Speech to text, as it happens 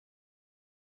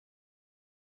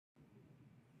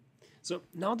So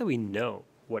now that we know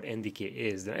what NDK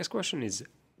is, the next question is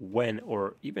when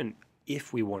or even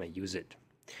if we want to use it.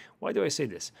 Why do I say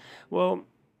this? Well,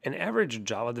 an average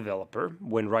Java developer,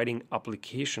 when writing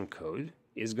application code,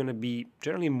 is going to be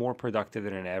generally more productive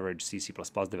than an average C++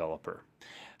 developer.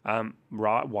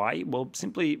 Why? Well,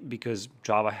 simply because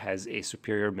Java has a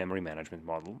superior memory management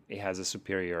model. It has a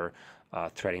superior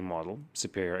threading model,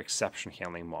 superior exception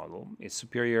handling model, a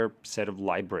superior set of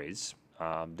libraries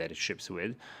that it ships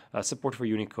with, support for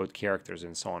Unicode characters,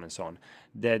 and so on,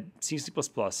 that C++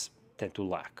 tend to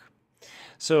lack.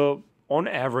 So on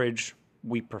average,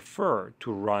 we prefer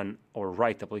to run or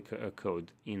write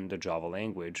code in the Java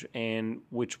language, and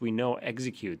which we know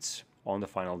executes on the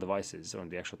final devices, on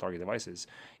the actual target devices,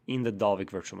 in the Dalvik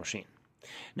virtual machine.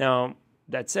 Now,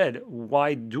 that said,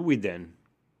 why do we then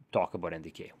talk about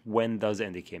NDK? When does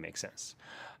NDK make sense?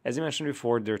 As I mentioned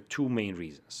before, there are two main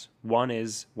reasons. One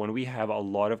is when we have a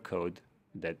lot of code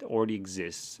that already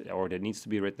exists or that needs to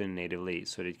be written natively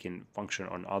so that it can function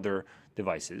on other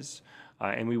devices,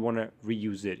 and we want to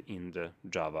reuse it in the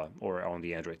Java or on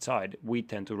the Android side, we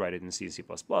tend to write it in C, C++,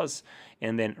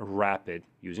 and then wrap it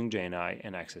using JNI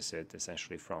and access it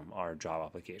essentially from our Java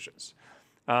applications.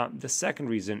 The second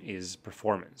reason is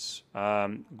performance.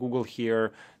 Google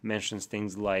here mentions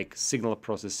things like signal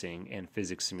processing and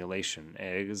physics simulation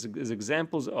as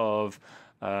examples of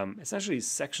essentially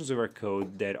sections of our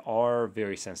code that are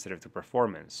very sensitive to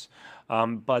performance.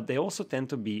 But they also tend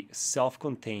to be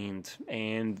self-contained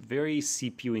and very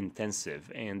CPU intensive,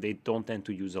 and they don't tend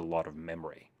to use a lot of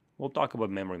memory. We'll talk about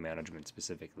memory management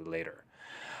specifically later.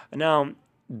 Now,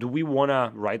 do we want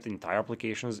to write entire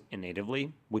applications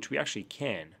natively, which we actually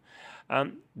can?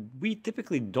 We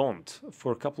typically don't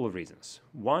for a couple of reasons.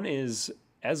 One is,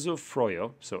 as of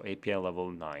Froyo, so API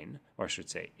level 9, or I should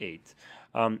say 8,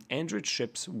 Android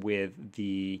ships with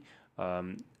the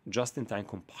just-in-time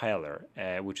compiler,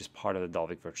 which is part of the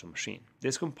Dalvik virtual machine.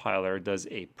 This compiler does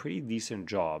a pretty decent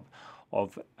job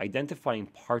of identifying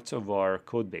parts of our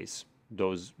code base,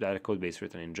 that code base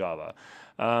written in Java,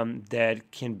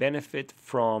 that can benefit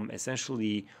from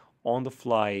essentially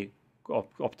on-the-fly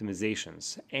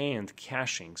optimizations and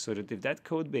caching, so that if that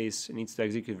code base needs to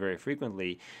execute very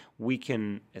frequently, we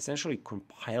can essentially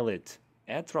compile it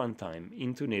at runtime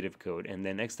into native code, and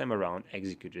then next time around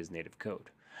execute it as native code.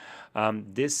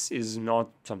 This is not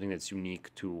something that's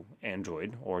unique to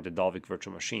Android or the Dalvik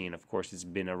virtual machine. Of course, it's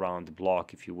been around the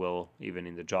block, if you will, even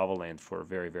in the Java land for a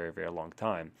very, very, very long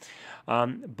time.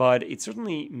 But it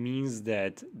certainly means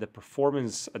that the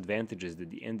performance advantages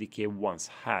that the NDK once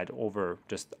had over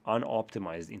just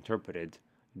unoptimized interpreted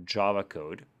Java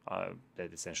code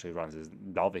that essentially runs as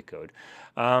Dalvik code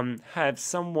have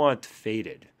somewhat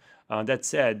faded. That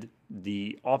said,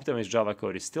 the optimized Java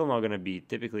code is still not going to be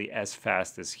typically as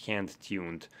fast as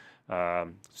hand-tuned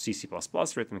C, C++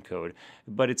 written code,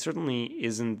 but it certainly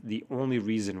isn't the only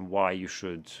reason why you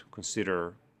should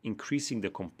consider increasing the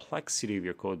complexity of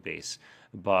your code base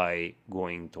by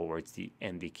going towards the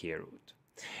NDK route.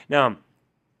 Now,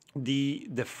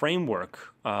 the framework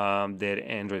that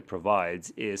Android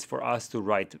provides is for us to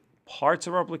write parts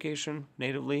of our application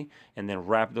natively and then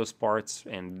wrap those parts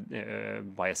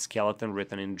and by a skeleton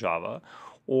written in Java,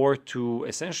 or to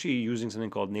essentially using something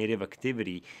called native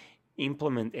activity,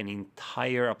 implement an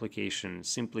entire application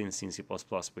simply in C and C++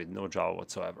 with no Java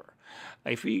whatsoever.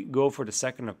 If we go for the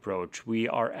second approach, we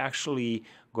are actually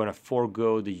going to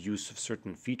forego the use of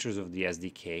certain features of the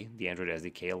SDK, the Android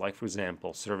SDK, like, for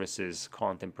example, services,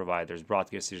 content providers,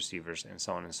 broadcast receivers, and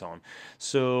so on and so on.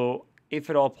 So if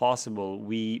at all possible,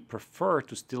 we prefer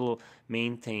to still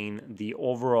maintain the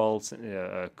overall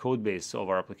code base of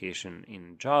our application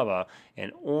in Java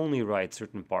and only write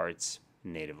certain parts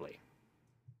natively.